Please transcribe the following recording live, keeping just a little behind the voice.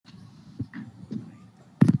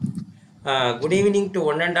Good evening to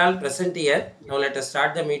one and all present here. Now let us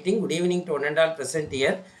start the meeting. Good evening to one and all present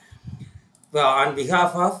here. On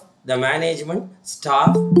behalf of the management,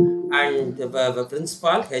 staff, and the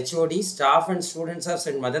principal, HOD, staff, and students of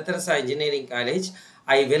St.Mother Engineering College,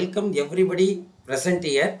 I welcome everybody present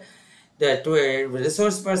here. The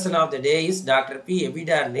resource person of the day is Dr. P.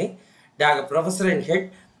 Ebidarne, Professor and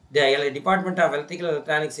Head, the Department of Electrical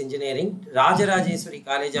Electronics Engineering, Rajarajeshwari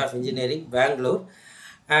College of Engineering, Bangalore.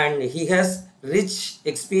 And he has rich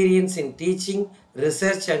experience in teaching,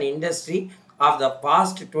 research and industry of the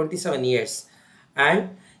past 27 years.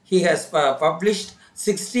 And he has published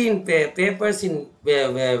 16 papers in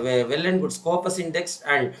well and good Scopus Index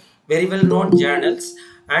and very well known journals.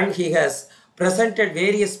 And he has presented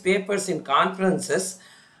various papers in conferences.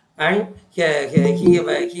 And he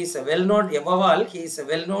is a well-known, above all, he is a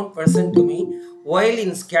well-known person to me. While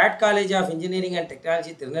in SCAT College of Engineering and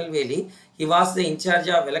Technology, Tirunelveli, he was the in charge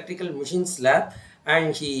of Electrical Machines Lab,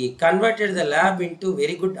 and he converted the lab into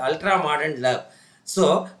very good ultra-modern lab.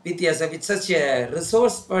 So, with such a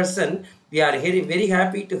resource person, we are very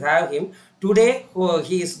happy to have him. Today,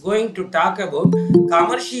 he is going to talk about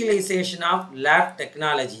commercialization of lab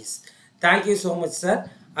technologies. Thank you so much, sir.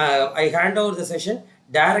 I hand over the session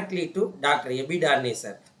directly to Dr. Ebidarne,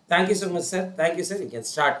 sir. Thank you so much, sir. Thank you, sir. You can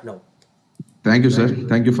start now. Thank you, sir.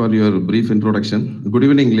 Thank you for your brief introduction. Good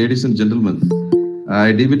evening, ladies and gentlemen.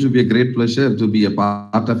 I deem it to be a great pleasure to be a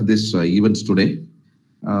part of this event today.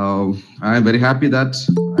 I am very happy that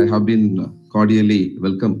I have been cordially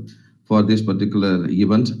welcomed for this particular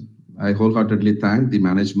event. I wholeheartedly thank the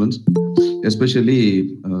management,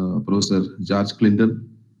 especially Professor George Clinton,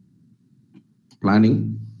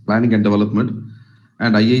 Planning and Development,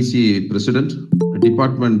 and IIC President,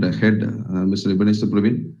 Department Head, Mr. Ebenezer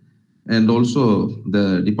Praveen, and also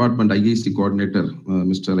the Department IIC Coordinator,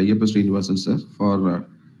 Mr. Ayyappa Srinivasan, sir, for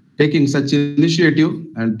taking such initiative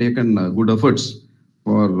and taken good efforts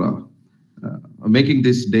for making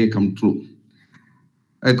this day come true.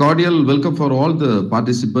 A cordial welcome for all the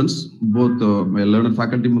participants, both my learned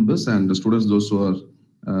faculty members and the students, those who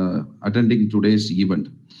are attending today's event.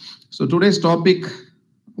 So today's topic,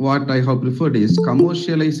 what I have preferred is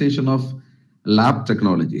commercialization of lab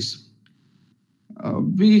technologies.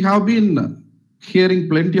 We have been hearing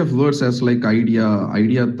plenty of words as like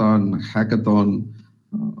ideathon, hackathon,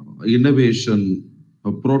 innovation,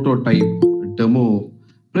 prototype, demo,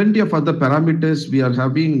 plenty of other parameters we are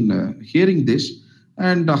having hearing this,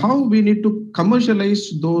 and how we need to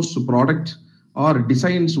commercialize those products or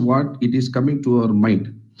designs what it is coming to our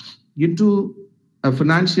mind into a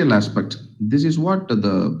financial aspect. This is what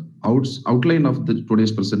the outline of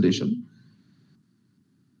today's presentation.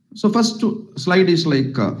 So first slide is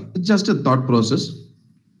like just a thought process.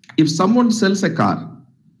 If someone sells a car,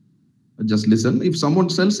 just listen, if someone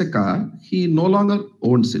sells a car, he no longer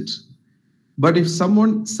owns it. But if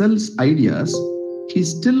someone sells ideas, he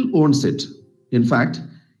still owns it. In fact,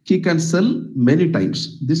 he can sell many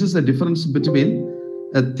times. This is the difference between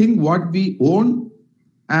a thing what we own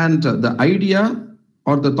and the idea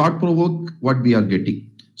or the thought provoke what we are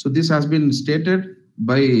getting. So this has been stated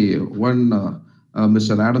by one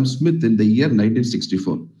Mr. Adam Smith in the year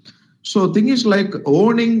 1964. So thing is like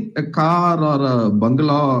owning a car or a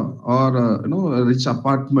bungalow or a rich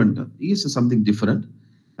apartment is something different.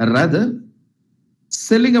 Rather,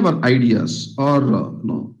 selling our ideas or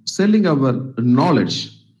selling our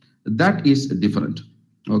knowledge, that is different.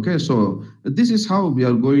 Okay, so this is how we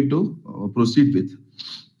are going to proceed with.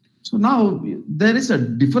 So now there is a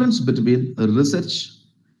difference between research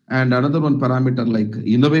and another one parameter like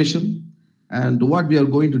innovation and what we are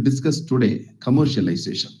going to discuss today,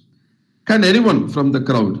 commercialization. Can anyone from the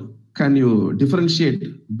crowd, can you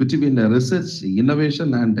differentiate between research,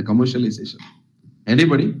 innovation and commercialization?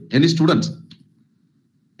 Anybody? Any student?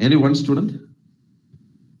 Any one student?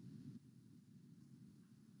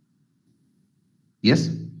 Yes?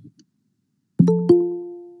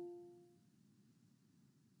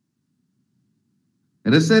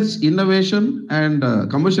 Research, innovation, and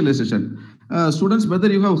commercialization. Students,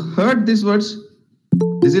 whether you have heard these words,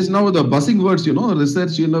 this is now the buzzing words,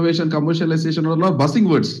 research, innovation, commercialization are all buzzing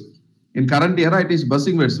words. In current era, it is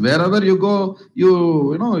buzzing words. Wherever you go,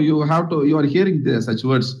 you are hearing such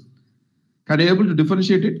words. Can you able to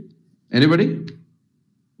differentiate it? Anybody?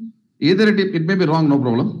 Either it may be wrong, no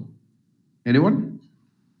problem. Anyone?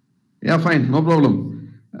 Yeah, fine, no problem.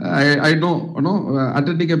 I know,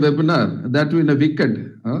 attending a webinar, that too in a weekend,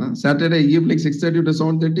 Saturday evening 6:30 to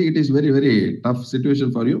 7:30, it is very tough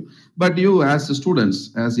situation for you. But you as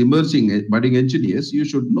students, as emerging budding engineers, you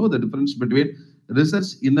should know the difference between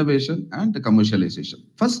research, innovation and commercialization.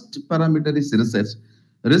 First parameter is research.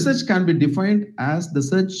 Research can be defined as the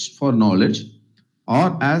search for knowledge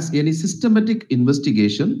or as any systematic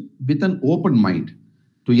investigation with an open mind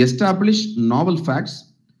to establish novel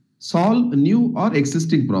facts, solve new or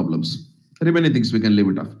existing problems. Remaining things we can leave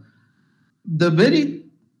it off. The very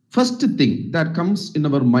first thing that comes in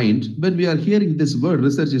our mind when we are hearing this word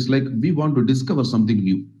research is like we want to discover something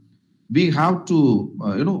new. We have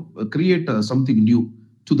to create something new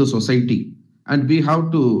to the society, and we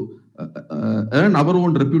have to earn our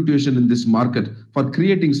own reputation in this market for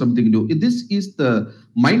creating something new. This is the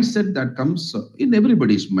mindset that comes in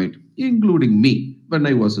everybody's mind, including me when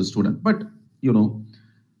I was a student. But you know,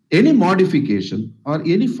 any modification or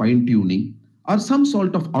any fine tuning or some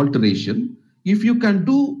sort of alteration, if you can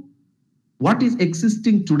do what is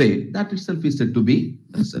existing today, that itself is said to be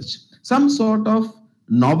research. Some sort of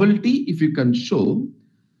novelty, if you can show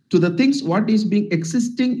to the things what is being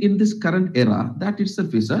existing in this current era, that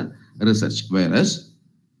itself is a research. Whereas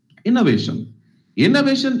innovation,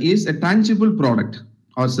 innovation is a tangible product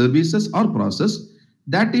or services or process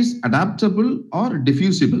that is adaptable or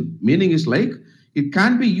diffusible. Meaning is like it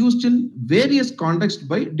can be used in various contexts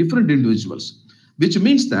by different individuals, which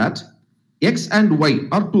means that X and Y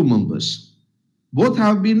are two members. Both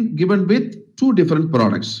have been given with two different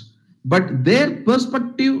products, but their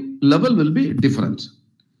perspective level will be different.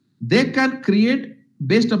 They can create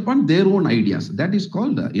based upon their own ideas. That is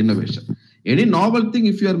called innovation. Any novel thing,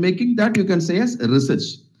 if you are making that, you can say as research.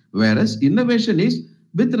 Whereas innovation is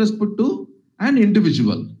with respect to an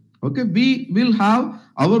individual. Okay, we will have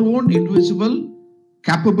our own individual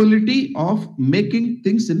capability of making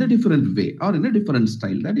things in a different way or in a different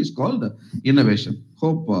style. That is called innovation.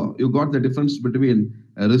 Hope you got the difference between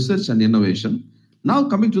research and innovation. Now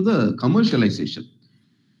coming to the commercialization.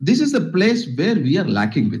 This is the place where we are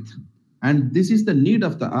lacking with. And this is the need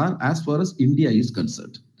of the hour as far as India is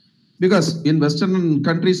concerned. Because in Western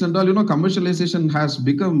countries and all, commercialization has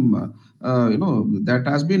become, that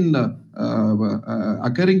has been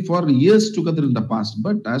occurring for years together in the past.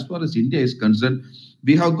 But as far as India is concerned,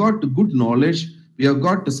 we have got good knowledge, we have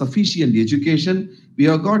got sufficient education, we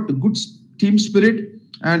have got good team spirit,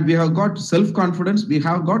 and we have got self-confidence, we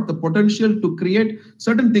have got the potential to create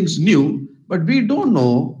certain things new, but we don't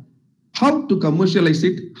know how to commercialize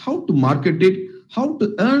it, how to market it, how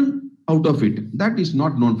to earn out of it. That is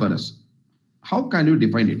not known for us. How can you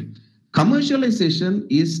define it? Commercialization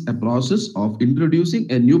is a process of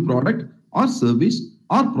introducing a new product or service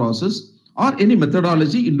or process or any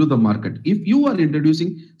methodology into the market. If you are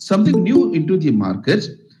introducing something new into the market,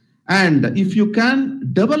 and if you can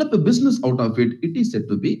develop a business out of it, it is said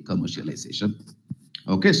to be commercialization.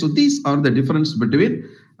 Okay, so these are the difference between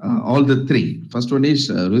all the three. First one is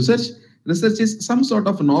research. Research is some sort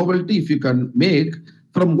of novelty if you can make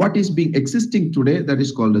from what is being existing today, that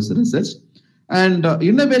is called as research. And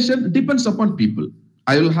innovation depends upon people.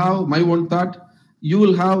 I will have my own thought, you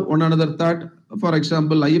will have one another thought. For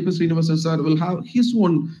example, IAP Srinivasan sir will have his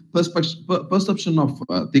own perception of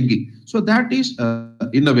thinking. So that is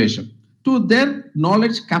innovation. To their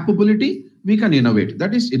knowledge capability, we can innovate.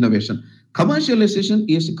 That is innovation. Commercialization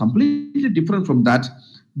is completely different from that,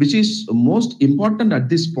 which is most important at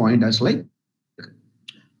this point as like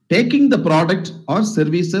taking the product or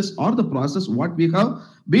services or the process what we have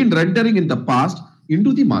been rendering in the past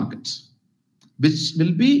into the markets, which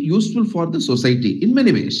will be useful for the society in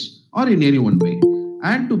many ways or in any one way,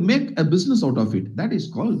 and to make a business out of it. That is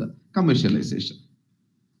called commercialization.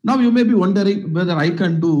 Now you may be wondering whether I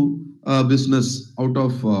can do a business out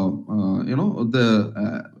of the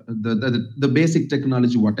basic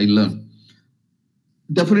technology what I learned.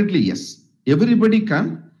 Definitely yes. Everybody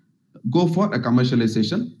can go for a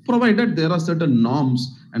commercialization, provided there are certain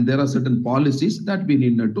norms and there are certain policies that we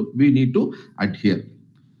need to adhere.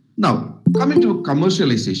 Now, coming to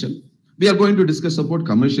commercialization, we are going to discuss about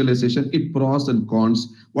commercialization, its pros and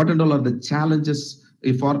cons, what and all are the challenges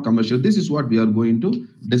for commercial. This is what we are going to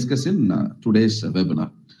discuss in today's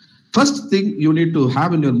webinar. First thing you need to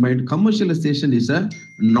have in your mind, commercialization is a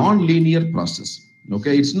non-linear process.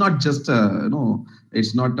 Okay, it's not just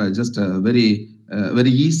it's not just a very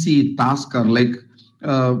easy task, or like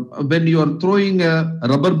when you are throwing a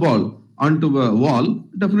rubber ball onto a wall,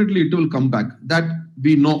 definitely it will come back. That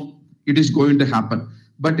we know it is going to happen.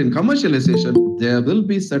 But in commercialization, there will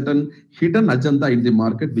be certain hidden agenda in the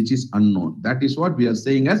market which is unknown. That is what we are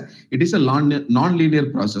saying as it is a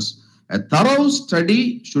non-linear process. A thorough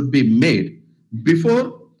study should be made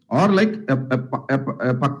before, or like a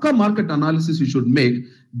pakka market analysis you should make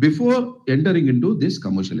before entering into this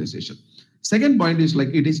commercialization. Second point is like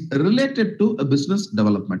it is related to a business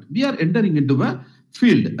development. We are entering into a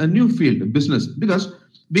field, a new field, business, because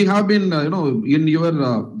We have been, in your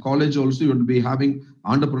college also, you will be having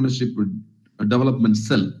entrepreneurship development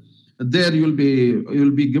cell. There you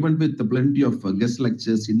will be given with plenty of guest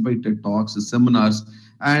lectures, invited talks, seminars,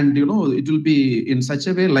 and it will be in such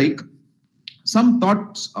a way like some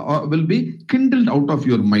thoughts will be kindled out of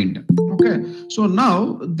your mind. Okay, so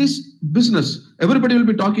now this business, everybody will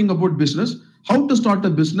be talking about business, how to start a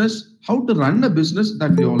business, how to run a business,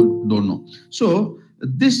 that we all don't know. So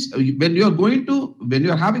this, when you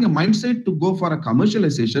are having a mindset to go for a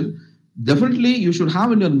commercialization, definitely you should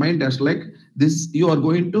have in your mind as like this, you are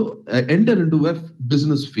going to enter into a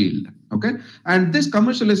business field. Okay, and this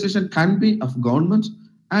commercialization can be of governments,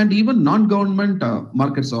 and even non-government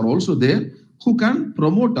markets are also there who can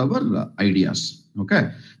promote our ideas.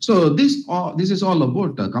 Okay, so this is all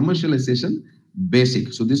about commercialization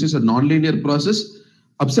basic. So this is a non-linear process.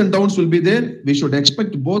 Ups and downs will be there. We should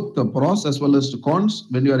expect both the pros as well as the cons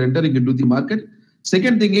when you are entering into the market.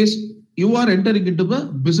 Second thing is, you are entering into the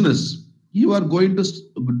business. You are going to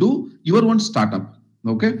do your own startup.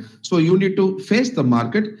 Okay, so you need to face the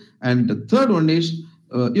market. And the third one is,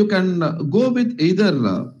 you can go with either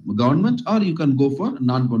government, or you can go for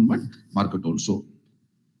non-government market also.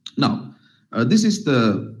 Now, this is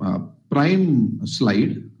the prime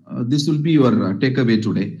slide. This will be your takeaway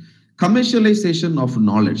today. Commercialization of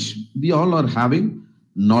knowledge. We all are having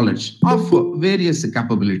knowledge of various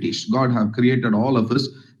capabilities. God have created all of us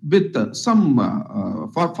with some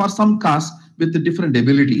for some cause with the different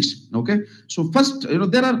abilities. Okay, so first,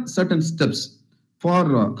 there are certain steps for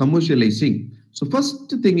commercializing. So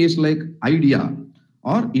first thing is like idea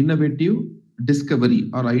or innovative discovery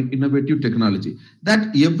or innovative technology, that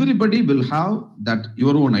everybody will have that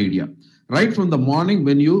your own idea. Right from the morning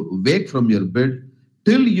when you wake from your bed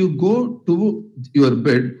till you go to your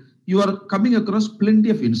bed, you are coming across plenty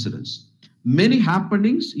of incidents. Many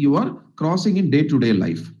happenings you are crossing in day-to-day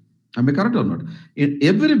life. Am I correct or not?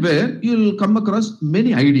 Everywhere you will come across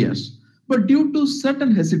many ideas. But due to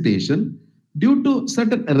certain hesitation, due to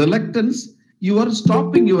certain reluctance, you are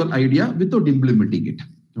stopping your idea without implementing it.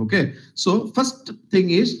 Okay, so first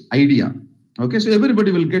thing is idea. Okay, so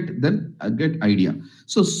everybody will get idea.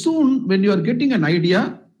 So soon when you are getting an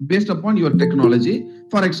idea based upon your technology,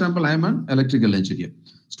 for example, I am an electrical engineer.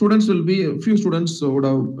 Students will be, a few students would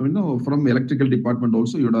have, from electrical department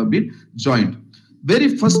also, you would have been joined.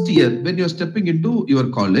 Very first year when you are stepping into your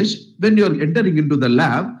college, when you are entering into the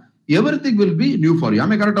lab, everything will be new for you.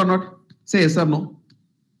 Am I correct or not? Say yes or no.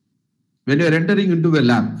 When you are entering into a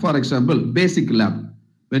lab, for example, basic lab,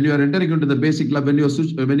 when you are entering into the basic lab, when you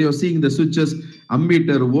are seeing the switches,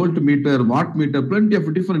 ammeter, voltmeter, wattmeter, plenty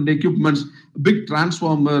of different equipments, big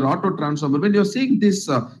transformer, auto transformer, when you are seeing these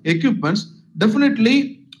equipments,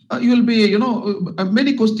 definitely you will be,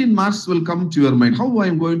 many question marks will come to your mind. How I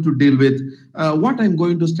am going to deal with, what I am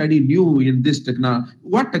going to study new in this technology,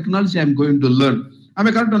 what technology I am going to learn. Am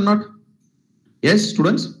I correct or not? Yes,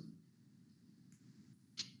 students?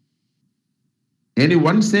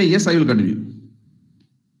 Anyone say yes, I will continue.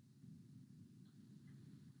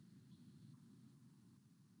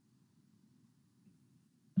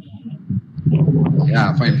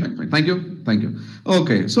 Yeah, fine. Thank you.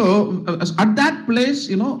 Okay, so at that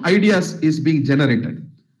place, ideas is being generated.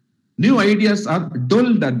 New ideas are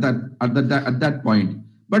dulled at that point.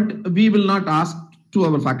 But we will not ask to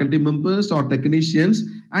our faculty members or technicians,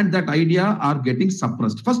 and that idea are getting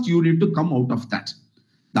suppressed. First, you need to come out of that.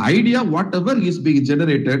 The idea, whatever is being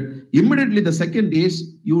generated, immediately the second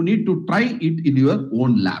is you need to try it in your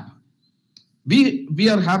own lab. We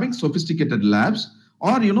are having sophisticated labs,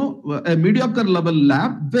 or a mediocre level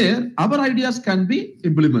lab where our ideas can be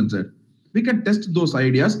implemented. We can test those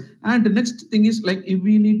ideas, and the next thing is like, if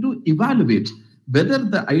we need to evaluate whether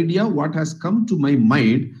the idea what has come to my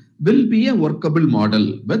mind will be a workable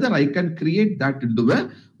model, whether I can create that into a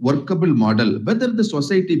workable model, whether the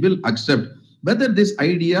society will accept, whether this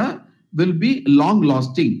idea will be long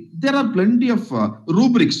lasting. There are plenty of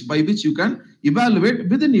rubrics by which you can evaluate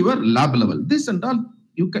within your lab level. This and all,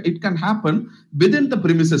 it can happen within the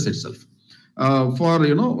premises itself.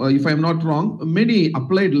 If I'm not wrong, many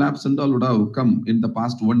applied labs and all would have come in the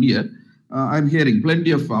past 1 year. I'm hearing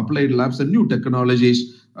plenty of applied labs and new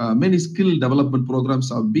technologies. Many skill development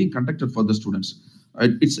programs are being conducted for the students.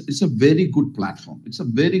 It's a very good platform. It's a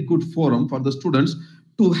very good forum for the students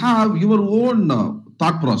to have your own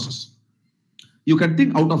thought process. You can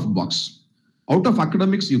think out of box. Out of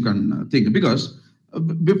academics, you can think, because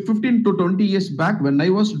 15 to 20 years back when I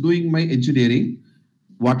was doing my engineering,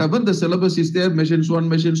 whatever the syllabus is there, machines 1,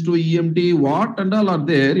 machines 2, EMT, what and all are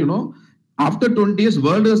there, after 20 years,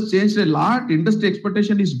 world has changed a lot. Industry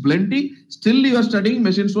expectation is plenty. Still, you are studying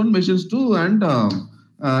machines 1, machines 2, and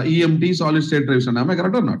EMT, solid state drives. Am I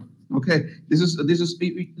correct or not? Okay,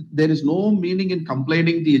 there is no meaning in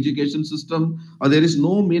complaining the education system, or there is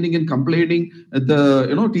no meaning in complaining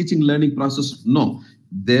the teaching learning process. No,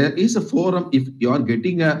 there is a forum. If you are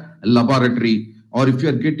getting a laboratory, or if you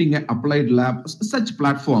are getting an applied lab, such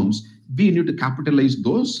platforms, we need to capitalize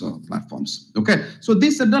those platforms. Okay, so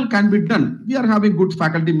this and all can be done. We are having good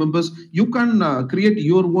faculty members. You can create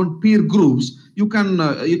your own peer groups. You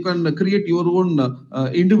can create your own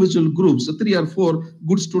individual groups, 3 or 4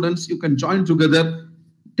 good students. You can join together,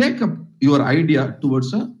 take up your idea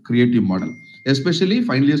towards a creative model. Especially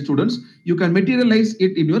final year students, you can materialize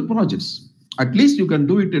it in your projects. At least you can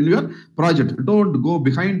do it in your project. Don't go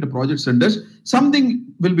behind the project centers. Something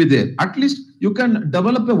will be there. At least you can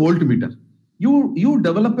develop a voltmeter. You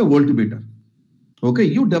develop a voltmeter. Okay,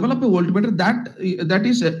 you develop a voltmeter. That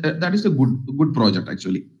is a good project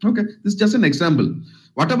actually. Okay, this is just an example.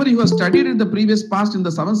 Whatever you have studied in the previous past in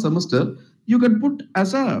the 7th semester, you can put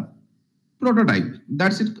as a prototype.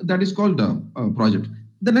 That's it. That is called a project.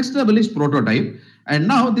 The next level is prototype. And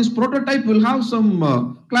now this prototype will have some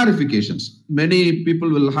clarifications. Many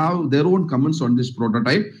people will have their own comments on this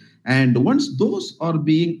prototype. And once those are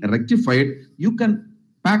being rectified, you can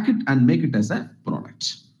pack it and make it as a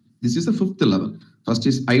product. This is the 5th level. First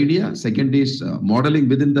is idea. Second is modeling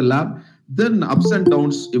within the lab. Then ups and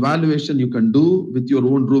downs evaluation you can do with your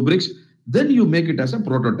own rubrics. Then you make it as a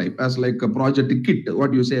prototype, as like a project kit,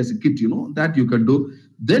 what you say as a kit, that you can do.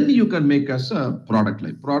 Then you can make as a product,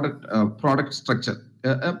 like product structure,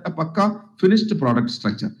 a pakka finished product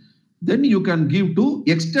structure. Then you can give to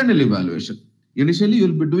external evaluation. Initially, you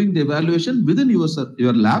will be doing the evaluation within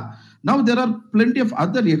your lab. Now there are plenty of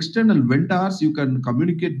other external vendors. You can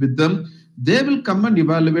communicate with them. They will come and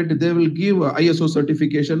evaluate. They will give ISO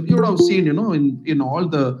certification. You would have seen, in all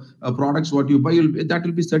the products what you buy, that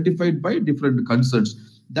will be certified by different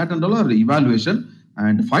concerns. That and all are evaluation.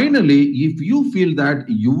 And finally, if you feel that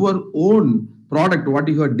your own product, what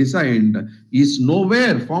you have designed, is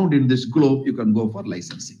nowhere found in this globe, you can go for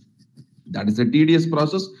licensing. That is a tedious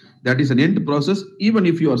process. That is an end process. Even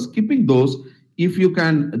if you are skipping those, if you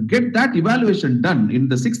can get that evaluation done in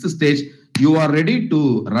the 6th stage, you are ready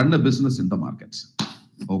to run a business in the markets.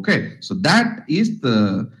 Okay, so that is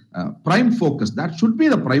the prime focus. That should be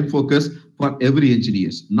the prime focus for every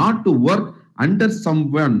engineer. Not to work under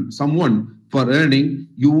someone for earning.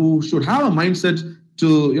 You should have a mindset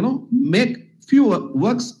to make fewer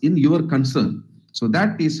works in your concern. So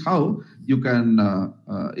that is how you can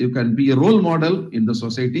be a role model in the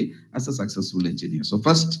society as a successful engineer. So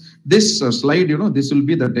first, this slide, this will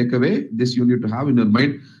be the takeaway. This you need to have in your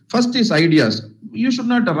mind. First is ideas. You should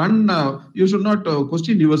not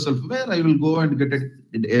question yourself where I will go and get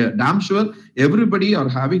it. Damn sure everybody are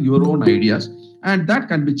having your own ideas, and that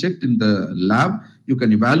can be checked in the lab. You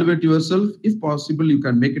can evaluate yourself. If possible, you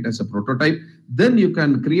can make it as a prototype. Then you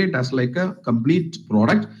can create as like a complete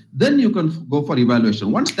product. Then you can go for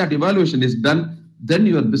evaluation. Once that evaluation is done, then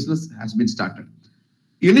your business has been started.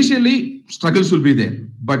 Initially, struggles will be there.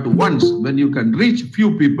 But once when you can reach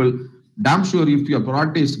few people, damn sure if your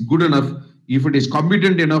product is good enough, if it is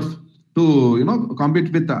competent enough to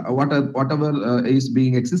compete with whatever is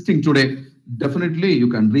being existing today, definitely you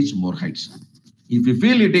can reach more heights. If you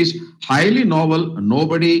feel it is highly novel,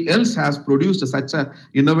 nobody else has produced such an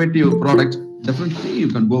innovative product, definitely you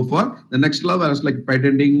can go for the next level as like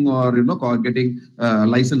patenting or getting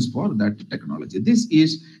license for that technology. This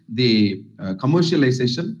is the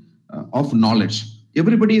commercialization of knowledge.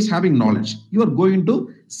 Everybody is having knowledge. You are going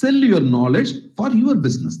to sell your knowledge for your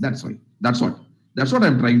business. That's what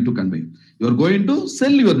I'm trying to convey. You are going to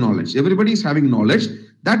sell your knowledge. Everybody is having knowledge.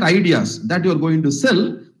 That ideas that you are going to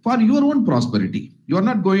sell for your own prosperity. You are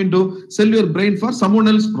not going to sell your brain for someone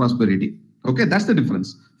else's prosperity. Okay, that's the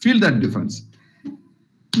difference. Feel that difference.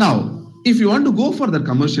 Now, if you want to go for the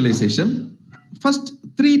commercialization, first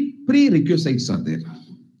 3 prerequisites are there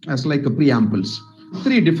as like a preambles.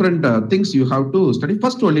 3 different things you have to study.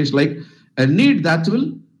 First one is like a need that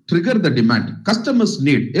will trigger the demand. Customers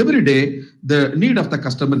need. Every day, the need of the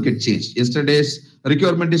customer gets changed. Yesterday's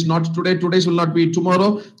requirement is not today. Today's will not be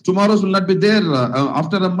tomorrow. Tomorrow's will not be there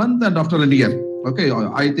after a month and after a year. Okay,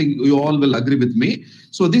 I think you all will agree with me.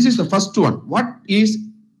 So this is the first one. What is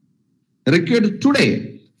required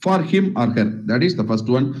today for him or her? That is the first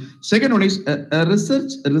one. Second one is a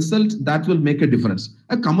research result that will make a difference.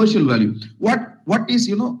 A commercial value. What is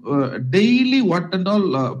daily what and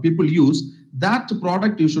all people use. That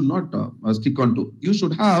product you should not stick on to. You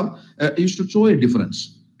should have, you should show a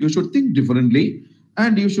difference. You should think differently,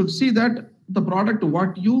 and you should see that the product,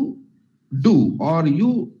 what you do or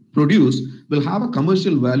you produce, will have a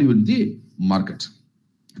commercial value in the market.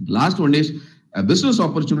 Last one is a business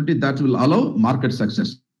opportunity that will allow market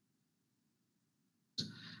success.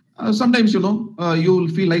 Sometimes, you will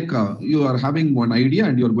feel like you are having one idea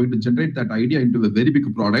and you are going to generate that idea into a very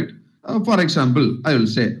big product. For example, I will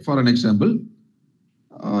say, for an example,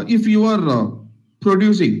 if you are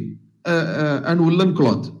producing an woolen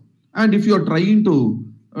cloth, and if you are trying to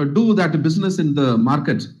do that business in the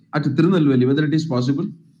market at Tirunelveli, whether it is possible?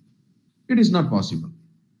 It is not possible.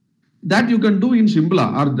 That you can do in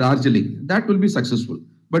Shimla or Darjeeling, that will be successful.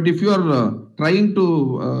 But if you are trying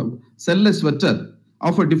to sell a sweater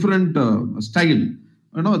of a different style,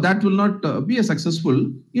 that will not be a successful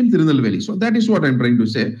in Tirunelveli. So that is what I'm trying to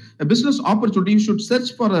say. A business opportunity, you should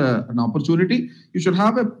search for an opportunity. You should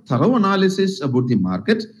have a thorough analysis about the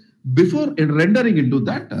market before rendering into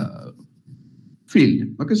that field.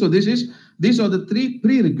 Okay, so these are the three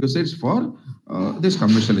prerequisites for this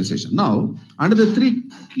commercialization. Now, another three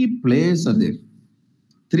key players are there.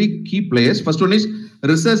 Three key players. First one is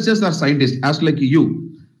researchers or scientists, as like you.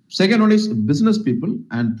 Second one is business people,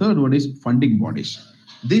 and third one is funding bodies.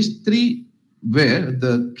 These three were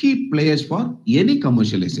the key players for any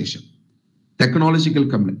commercialization, technological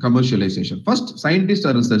commercialization. First, scientists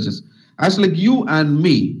or researchers, as like you and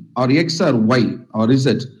me, or X or Y or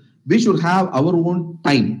Z, we should have our own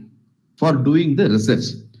time for doing the research.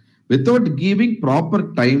 Without giving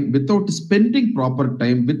proper time, without spending proper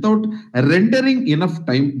time, without rendering enough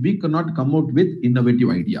time, we cannot come out with innovative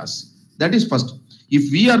ideas. That is first.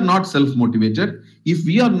 If we are not self-motivated, if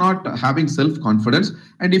we are not having self-confidence,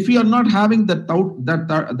 and if we are not having that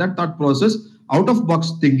thought process,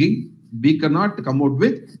 out-of-box thinking, we cannot come out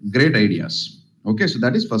with great ideas. Okay, so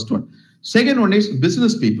that is first one. Second one is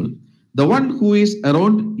business people. The one who is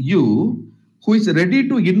around you, who is ready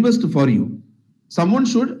to invest for you. Someone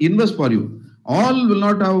should invest for you. All will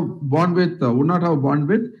not have born with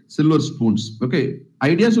silver spoons. Okay,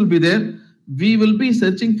 ideas will be there. We will be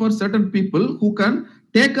searching for certain people who can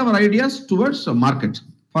take our ideas towards a market.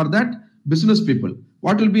 For that, business people.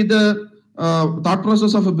 What will be the thought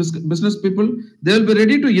process of a business people? They will be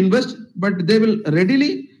ready to invest, but they will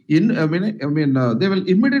readily they will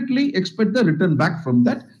immediately expect the return back from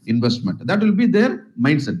that investment. That will be their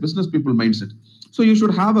mindset, business people mindset. So you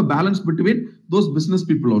should have a balance between those business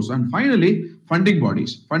people also. And finally, funding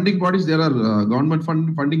bodies. Funding bodies, there are government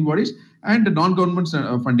funding bodies and non-government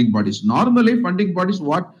funding bodies. Normally, funding bodies,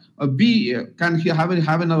 what we can have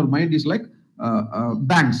in our mind is like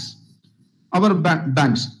banks. Our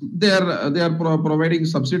banks, they are providing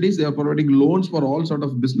subsidies, they are providing loans for all sort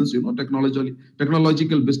of business,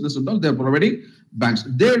 technological business and all. They are providing banks.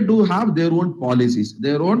 They do have their own policies,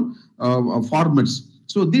 their own formats.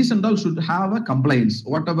 So these and all should have a compliance.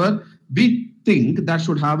 Whatever we think, that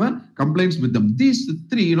should have a compliance with them. These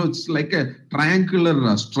three, it's like a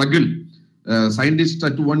triangular struggle. Scientists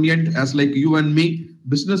at one end, as like you and me.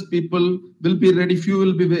 Business people will be ready. Few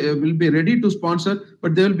will be ready to sponsor,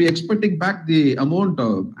 but they will be expecting back the amount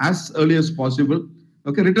as early as possible.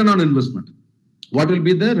 Okay, return on investment. What will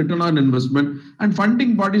be the return on investment? And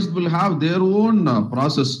funding bodies will have their own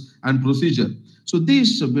process and procedure. So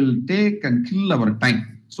these will take and kill our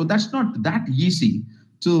time. So that's not that easy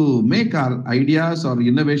to make our ideas or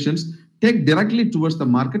innovations take directly towards the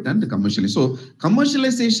market and the commercialization. So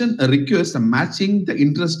commercialization requires a matching the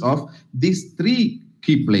interest of these three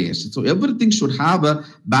key players. So everything should have a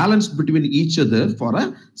balance between each other for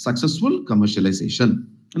a successful commercialization.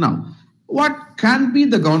 Now, what can be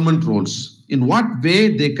the government roles? In what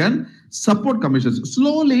way they can support commercialization?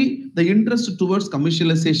 Slowly, the interest towards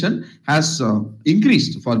commercialization has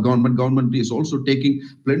increased for government. Government is also taking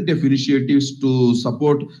plenty of initiatives to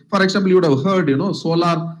support. For example, you would have heard,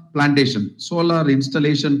 solar plantation, solar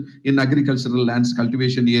installation in agricultural lands,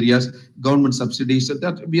 cultivation areas, government subsidies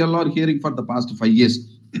that we are all hearing for the past 5 years.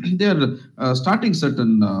 They are starting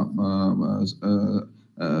certain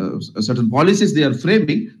policies they are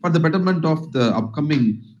framing for the betterment of the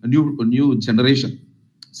upcoming new generation.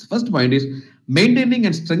 So first point is maintaining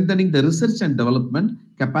and strengthening the research and development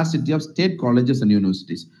capacity of state colleges and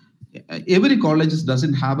universities. Every college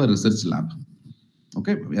doesn't have a research lab.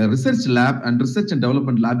 Okay, a research lab and research and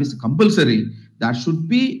development lab is compulsory. That should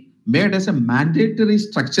be made as a mandatory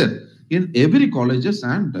structure in every colleges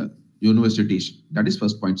and universities. That is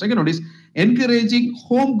first point. Second one is encouraging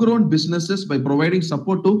homegrown businesses by providing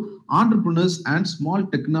support to entrepreneurs and small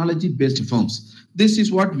technology-based firms. This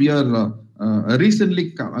is what we are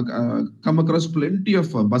recently come across plenty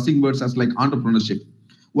of buzzing words as like entrepreneurship.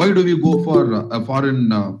 Why do we go for foreign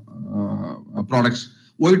products?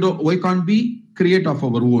 Why can't we create of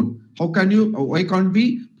our own? Why can't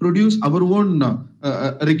we produce our own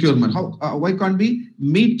requirement? Why can't we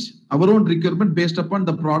meet our own requirement based upon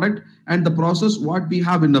the product and the process what we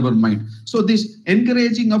have in our mind? So this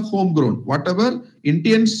encouraging of homegrown, whatever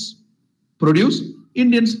Indians produce,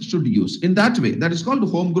 Indians should use. In that way, that is called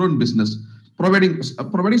homegrown business, providing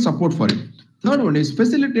support for it. Third one is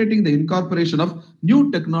facilitating the incorporation of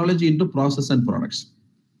new technology into process and products.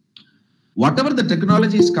 Whatever the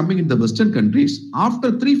technology is coming in the Western countries,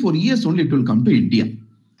 after 3-4 years only it will come to India.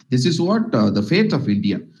 This is what the fate of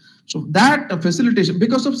India. So that facilitation,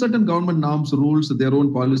 because of certain government norms, rules, their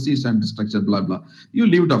own policies and structure, blah, blah, you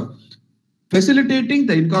leave it off. Facilitating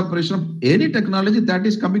the incorporation of any technology that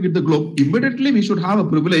is coming in the globe, immediately we should have a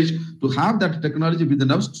privilege to have that technology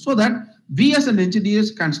within us so that we as an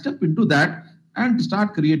engineers can step into that and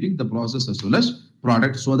start creating the process as well as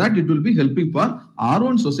product, so that it will be helping for our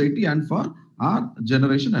own society and for our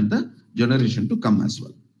generation and the generation to come as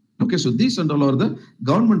well. Okay, so these and all are the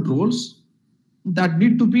government roles that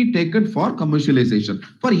need to be taken for commercialization,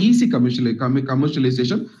 for easy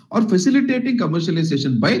commercialization or facilitating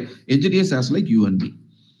commercialization by engineers as like you and me.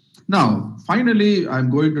 Now, finally,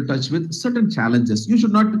 I'm going to touch with certain challenges. You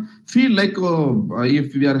should not feel like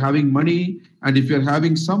if we are having money and if you are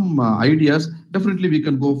having some ideas, definitely we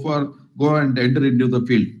can go and enter into the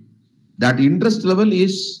field. That interest level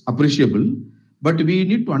is appreciable, but we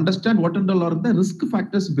need to understand what and all are the risk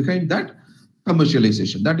factors behind that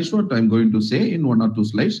commercialization. That is what I'm going to say in 1 or 2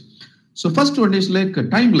 slides. So first one is like a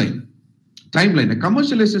timeline. A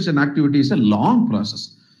commercialization activity is a long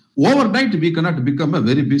process. Overnight, we cannot become a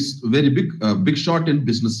very big shot in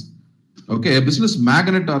business. Okay, a business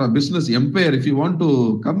magnate or a business empire, if you want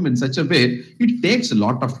to come in such a way, it takes a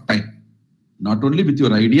lot of time. Not only with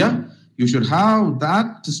your idea, you should have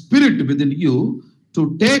that spirit within you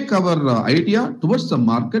to take our idea towards the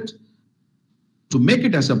market, to make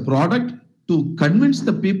it as a product, to convince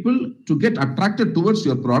the people to get attracted towards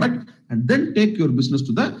your product, and then take your business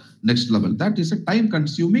to the next level. That is a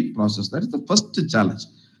time-consuming process. That is the first challenge.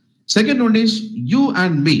 Second one is you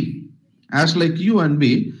and me. As like you and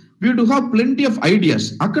me, we do have plenty of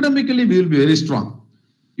ideas. Academically, we will be very strong.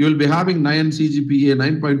 You will be having 9 CGPA,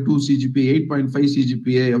 9.2 CGPA, 8.5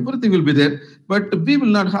 CGPA, everything will be there, but we will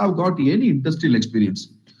not have got any industrial experience.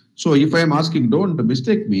 So if I am asking, don't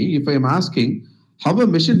mistake me, if I am asking how a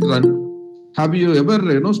machine run, have you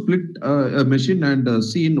ever split a machine and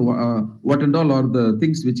seen what and all are the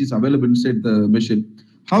things which is available inside the machine?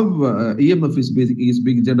 How EMF is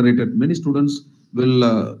being generated? Many students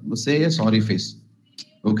will say a sorry face.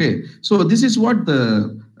 Okay, so this is what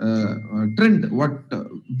the trend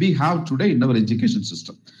we have today in our education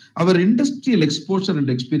system. Our industrial exposure and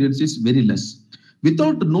experience is very less.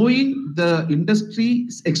 Without knowing the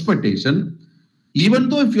industry's expectation, even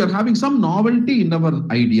though if you are having some novelty in our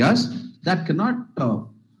ideas, that cannot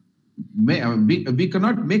we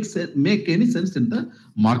cannot make any sense in the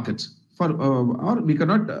market or we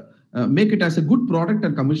cannot make it as a good product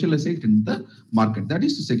and commercialize it in the market. That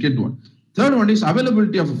is the second one. Third one is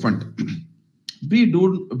availability of a fund. We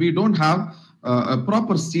don't have a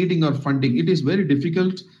proper seeding or funding. It is very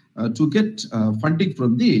difficult to get funding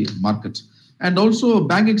from the market. And also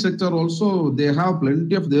banking sector also, they have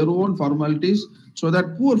plenty of their own formalities, so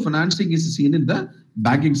that poor financing is seen in the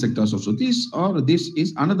banking sectors also. This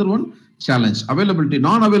is another one challenge. Availability,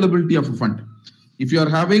 non-availability of a fund. If you are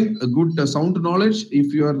having a good sound knowledge,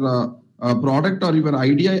 if your product or your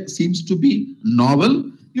idea seems to be novel,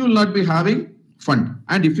 you will not be having fund.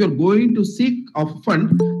 And if you're going to seek a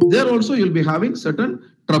fund, there also you'll be having certain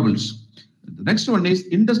troubles. The next one is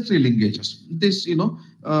industry linkages. This, we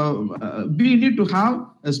need to have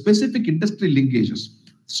a specific industry linkages.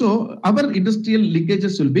 So our industrial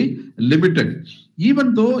linkages will be limited.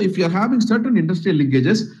 Even though if you're having certain industrial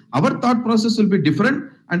linkages, our thought process will be different,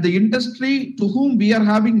 and the industry to whom we are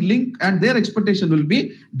having link and their expectation will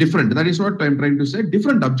be different. That is what I'm trying to say.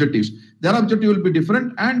 Different objectives. Their objective will be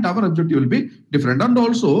different and our objective will be different. And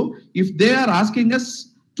also, if they are asking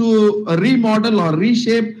us to remodel or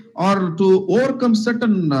reshape or to overcome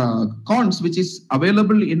certain cons which is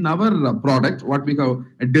available in our product, what we have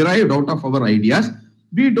derived out of our ideas,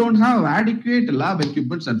 we don't have adequate lab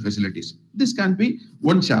equipments and facilities. This can be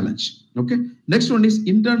one challenge. Okay. Next one is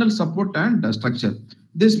internal support and structure.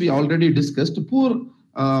 This we already discussed. Poor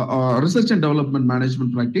research and development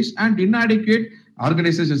management practice and inadequate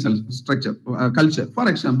organizational structure, culture. For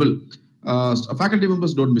example, faculty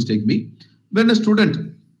members, don't mistake me. When a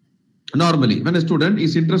student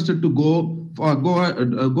is interested to go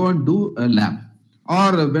and do a lab,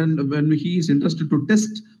 or when he is interested to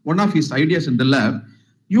test one of his ideas in the lab,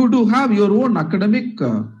 you do have your own academic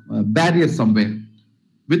barriers somewhere.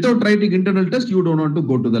 Without writing internal test, you don't want to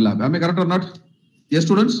go to the lab. Am I correct or not? Yes,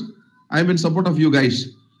 students? I'm in support of you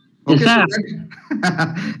guys. Okay, Yes, so sir.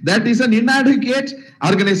 that is an inadequate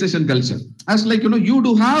organization culture. As like, you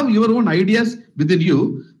do have your own ideas within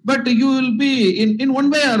you, but you will be in one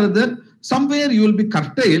way or other, somewhere you will be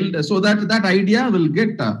curtailed so that that idea will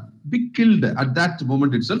get be killed at that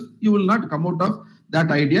moment itself. You will not come out of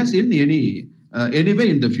that ideas in any way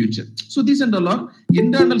in the future. So these and all are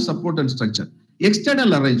internal support and structure.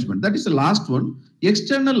 External arrangement, that is the last one.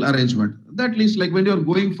 External arrangement, that is like when you are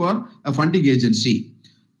going for a funding agency.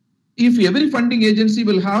 If every funding agency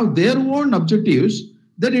will have their own objectives,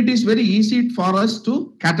 then it is very easy for us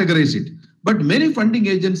to categorize it. But many funding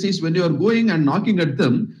agencies, when you are going and knocking at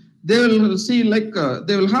them, they will see like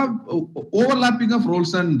they will have overlapping of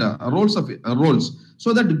roles and roles,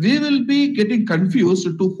 so that we will be getting confused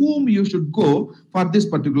to whom you should go for this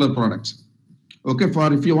particular product. Okay,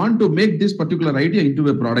 for if you want to make this particular idea into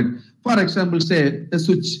a product, for example, say a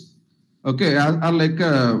switch, okay, or like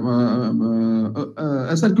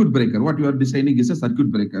a circuit breaker. What you are designing is a circuit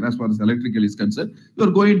breaker. As far as electrical is concerned, you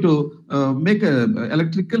are going to make a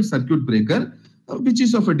electrical circuit breaker, which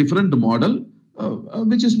is of a different model,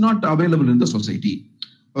 which is not available in the society.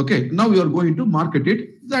 Okay, now you are going to market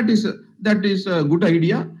it. That is a good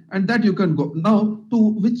idea, and that you can go. Now, to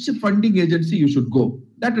which funding agency you should go,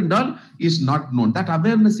 that and all is not known. That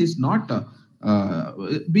awareness is not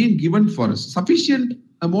being given for us. Sufficient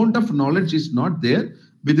amount of knowledge is not there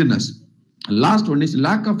within us. Last one is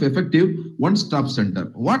lack of effective one-stop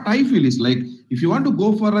center. What I feel is like, if you want to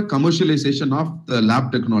go for a commercialization of the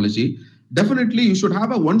lab technology, definitely you should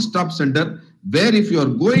have a one-stop center where if you are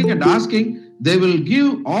going and asking, they will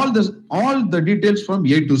give all the details from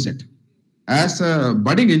A to Z. As a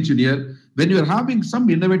budding engineer, when you are having some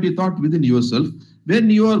innovative thought within yourself,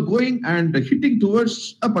 when you are going and hitting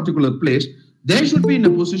towards a particular place, they should be in a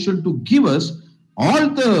position to give us all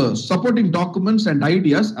the supporting documents and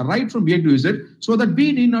ideas right from A to Z, so that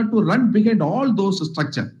we need not to run behind all those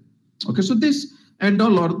structure. Okay, so this and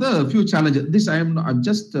all are the few challenges. This I'm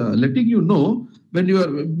just letting you know, when you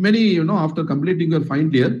are after completing your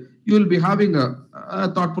final year, you will be having a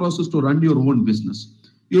thought process to run your own business.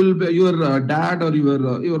 You will be your dad or your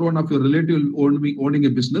one of your relative owning a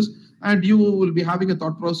business, and you will be having a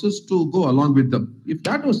thought process to go along with them. If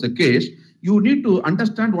that was the case, you need to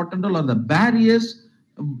understand what and all are the barriers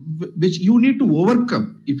which you need to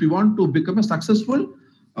overcome if you want to become a successful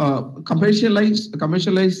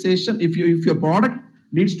commercialization. If your product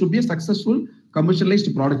needs to be a successful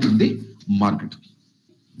commercialized product in the market.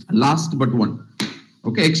 Last but one,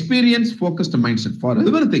 okay, experience focused mindset for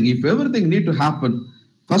everything. If everything need to happen,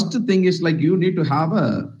 first thing is like you need to have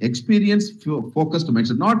a experience focused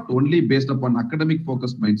mindset, not only based upon academic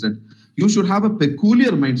focused mindset. You should have a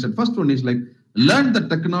peculiar mindset. First one is like learn the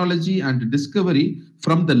technology and discovery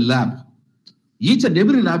from the lab. Each and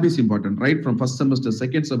every lab is important, right? From first semester,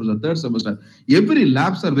 second semester, third semester, every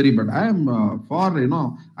labs are very, but I am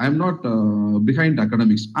I am not behind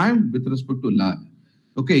academics. I am with respect to lab.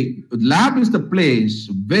 Okay, lab is the place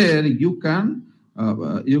where you can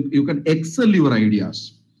you can excel your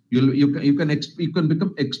ideas. You can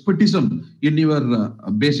become expertism in your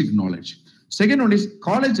basic knowledge. Second one is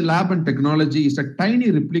college lab and technology is a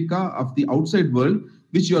tiny replica of the outside world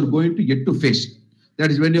which you are going to get to face.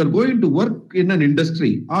 That is when you are going to work in an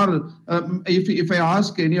industry, or if I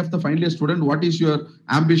ask any of the final year student, what is your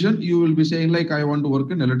ambition? You will be saying like, I want to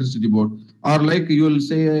work in electricity board, or like you will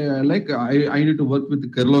say like, I need to work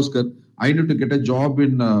with Kirloskar. I need to get a job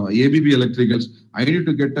in ABB Electricals. I need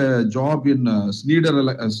to get a job in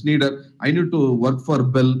Sneeder. I need to work for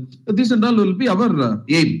Bell. This and all will be our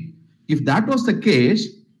aim. If that was the case,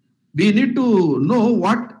 we need to know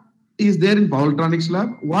what is there in power electronics lab,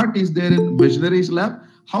 what is there in machineries lab,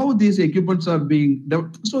 how these equipments are being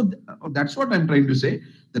developed. So that's what I'm trying to say.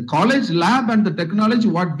 The college lab and the technology,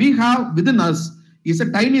 what we have within us is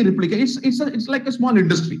a tiny replica. It's like a small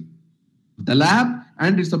industry. The lab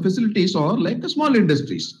and its facilities are like a small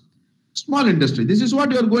industries. Small industry. This is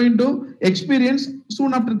what you are going to experience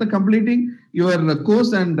soon after the completing your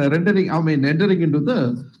course and entering into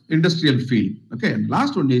the industrial field. Okay. And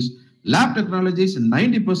last one is lab technology is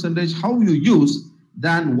 90% how you use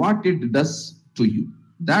than what it does to you.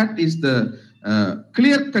 That is the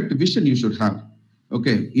clear-cut vision you should have.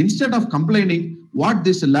 Okay. Instead of complaining what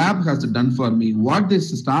this lab has done for me, what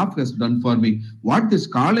this staff has done for me, what this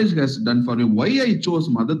college has done for me, why I chose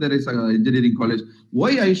Mother Teresa Engineering College,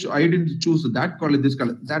 why I didn't choose that college, this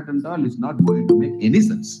college, that and all is not going to make any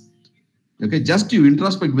sense. Okay, just you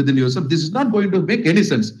introspect within yourself. This is not going to make any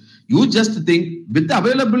sense. You just think with the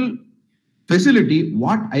available facility,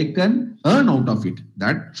 what I can earn out of it.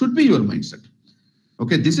 That should be your mindset.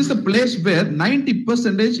 Okay, this is the place where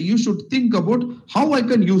 90% you should think about how I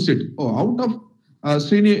can use it. Oh, out of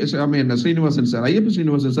Srinivasan sir, Ayyappa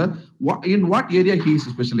Srinivasan sir, in what area he is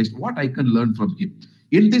specialized, what I can learn from him.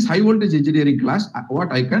 In this high voltage engineering class,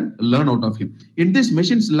 what I can learn out of him. In this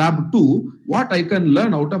machines lab 2, what I can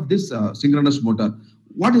learn out of this synchronous motor.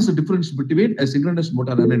 What is the difference between a synchronous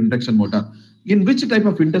motor and an induction motor? In which type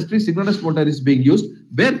of industry synchronous motor is being used?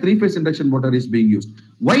 Where three-phase induction motor is being used?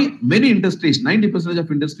 Why many industries, 90%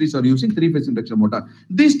 of industries are using three-phase induction motor?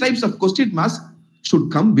 These types of question marks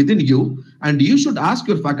should come within you, and you should ask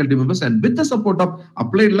your faculty members, and with the support of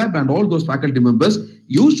Applied Lab and all those faculty members,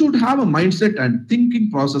 you should have a mindset and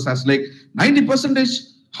thinking process as like 90%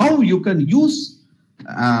 how you can use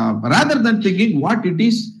rather than thinking what it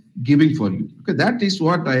is giving for you. Okay, that is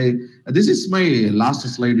what this is my last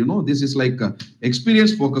slide, this is like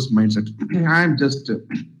experience focused mindset. I'm just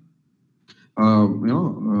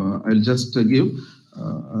I'll just give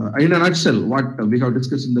in a nutshell what we have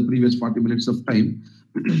discussed in the previous 40 minutes of time.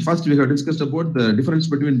 First, we have discussed about the difference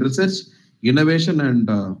between research, innovation, and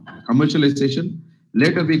commercialization.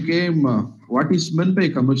 Later, we came what is meant by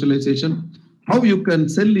commercialization, how you can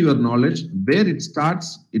sell your knowledge, where it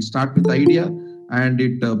starts. It starts with idea, and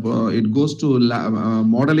it goes to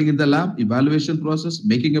modeling in the lab, evaluation process,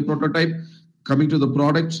 making a prototype, coming to the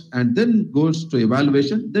product, and then goes to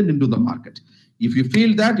evaluation, then into the market. If you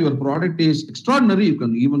feel that your product is extraordinary, you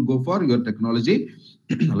can even go for your technology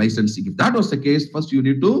licensing. If that was the case, first you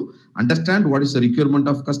need to understand what is the requirement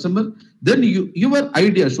of customer. Then your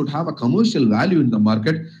idea should have a commercial value in the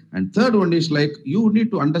market. And third one is like you need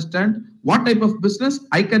to understand what type of business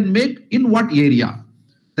I can make in what area.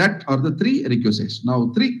 That are the three requisites.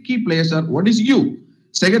 Now, three key players are: one is you,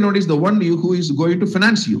 second one is the one who is going to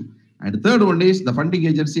finance you, and the third one is the funding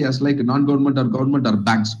agency, as like non-government or government or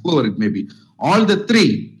banks, whoever it may be. All the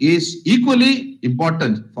three is equally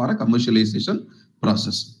important for a commercialization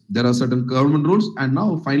process. There are certain government rules, and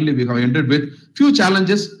now finally we have entered with few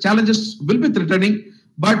challenges. Challenges will be threatening,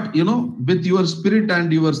 but with your spirit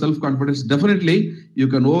and your self-confidence, definitely you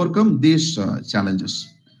can overcome these challenges.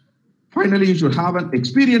 Finally, you should have an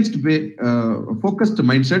experienced focused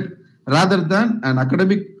mindset rather than an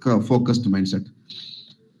academic focused mindset.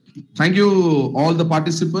 Thank you all the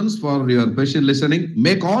participants for your patient listening.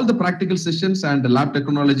 Make all the practical sessions and the lab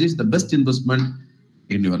technologies the best investment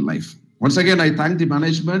in your life. Once again, I thank the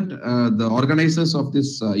management, the organizers of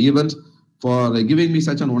this event, for giving me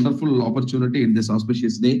such a wonderful opportunity in this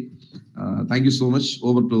auspicious day. Thank you so much.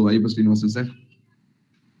 Over to Ayyappa Srinivasan sir.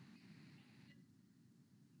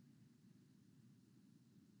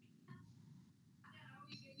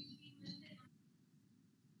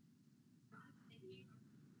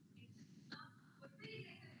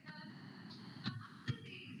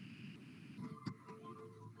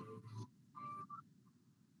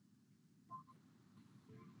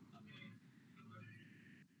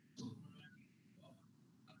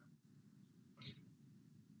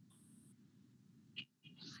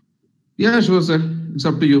 Yeah, sure, sir. It's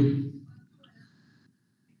up to you.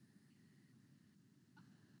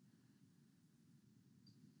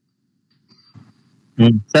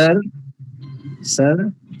 Sir,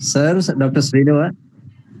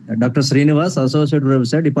 Dr. Srinivas, Associate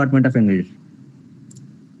Professor, Department of English.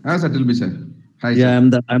 Certainly, sir. Hi, yeah,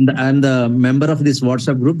 sir. I'm the member of this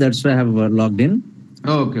WhatsApp group. That's why I have logged in.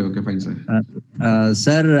 Oh, okay, fine, sir.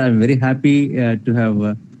 Sir, I'm very happy to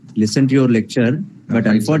have listened to your lecture, but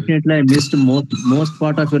unfortunately, I missed most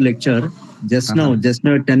part of your lecture. Just now,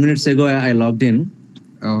 10 minutes ago, I logged in.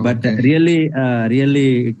 Oh, but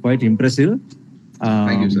really quite impressive.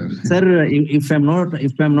 Thank you, sir. Sir, if I'm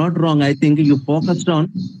not wrong, I think you focused on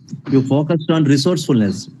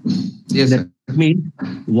resourcefulness. Yes, that means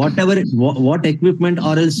what equipment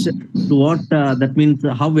or else to what that means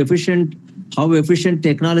how efficient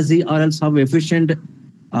technology or else how efficient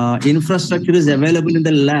infrastructure is available in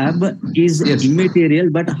the lab is immaterial,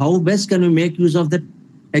 but how best can we make use of that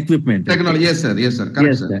equipment? Technology, yes, sir.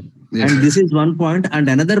 Correct, sir. Yes. And this is one point. And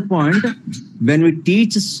another point, when we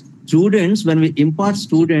teach students, when we impart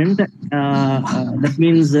student, that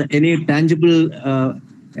means any tangible,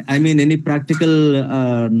 any practical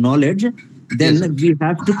knowledge, then we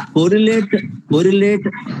have to correlate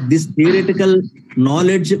this theoretical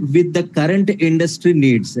knowledge with the current industry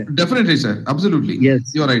needs. Definitely, sir. Absolutely.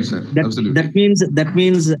 Yes. You're right, sir. Absolutely. That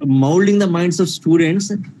means molding the minds of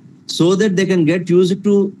students so that they can get used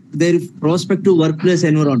to their prospective workplace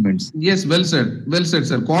environments. Yes, well said,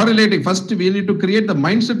 sir. Correlating. First, we need to create the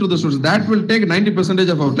mindset to the students. That will take 90%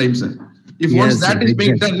 of our time, sir. If once Yes, sir, that is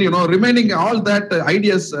being exactly. done, remaining all that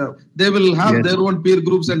ideas, they will have Yes. their own peer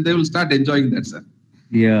groups and they will start enjoying that, sir.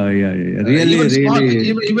 Yeah. Really, Even small, really.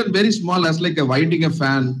 even very small, as like a winding a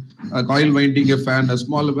fan, a coil winding a fan, a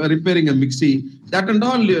small repairing a mixie, that and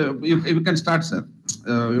all, you can start, sir.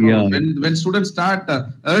 Yeah. When students start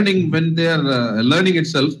earning, when they are learning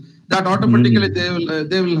itself, that automatically Mm.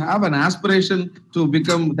 they will have an aspiration to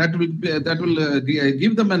become, that will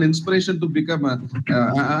give them an inspiration to become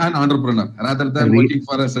an entrepreneur rather than Re- working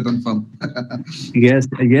for a certain firm. yes,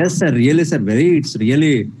 sir. Really, sir. It's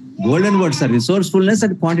really golden word, sir. Resourcefulness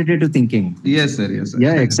and quantitative thinking. Yes, sir. Yes, sir.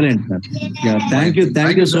 Yeah, excellent, sir. Yeah, Fine, fine. thank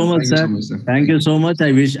Thank you, you sir. so much, Thank you sir. so much, sir. Thank Thank you you. so much.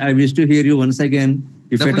 I wish to hear you once again,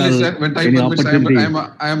 if at Definitely, all sir. When time any permits, I opportunity. am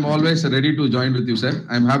I am always ready to join with you, sir.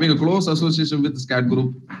 I'm having a close association with the SCAT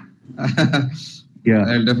group. Yeah.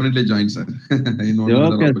 I'll definitely join, sir, in one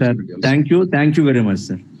another Okay, sir. opportunity also. Thank you very much,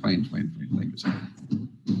 sir. Fine, fine, fine. Thank you, sir.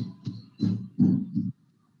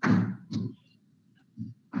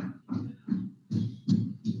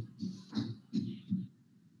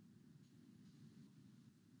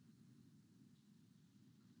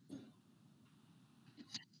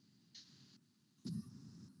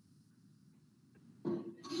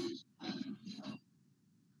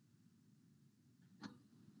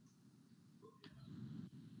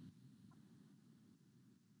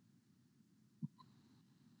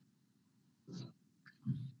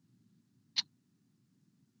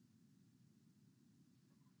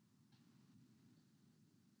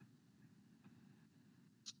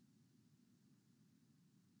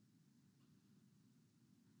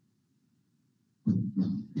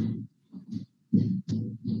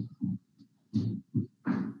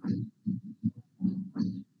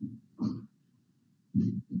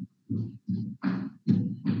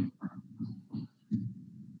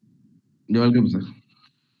 You're welcome, sir.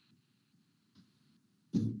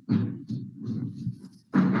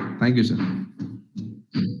 Thank you, sir.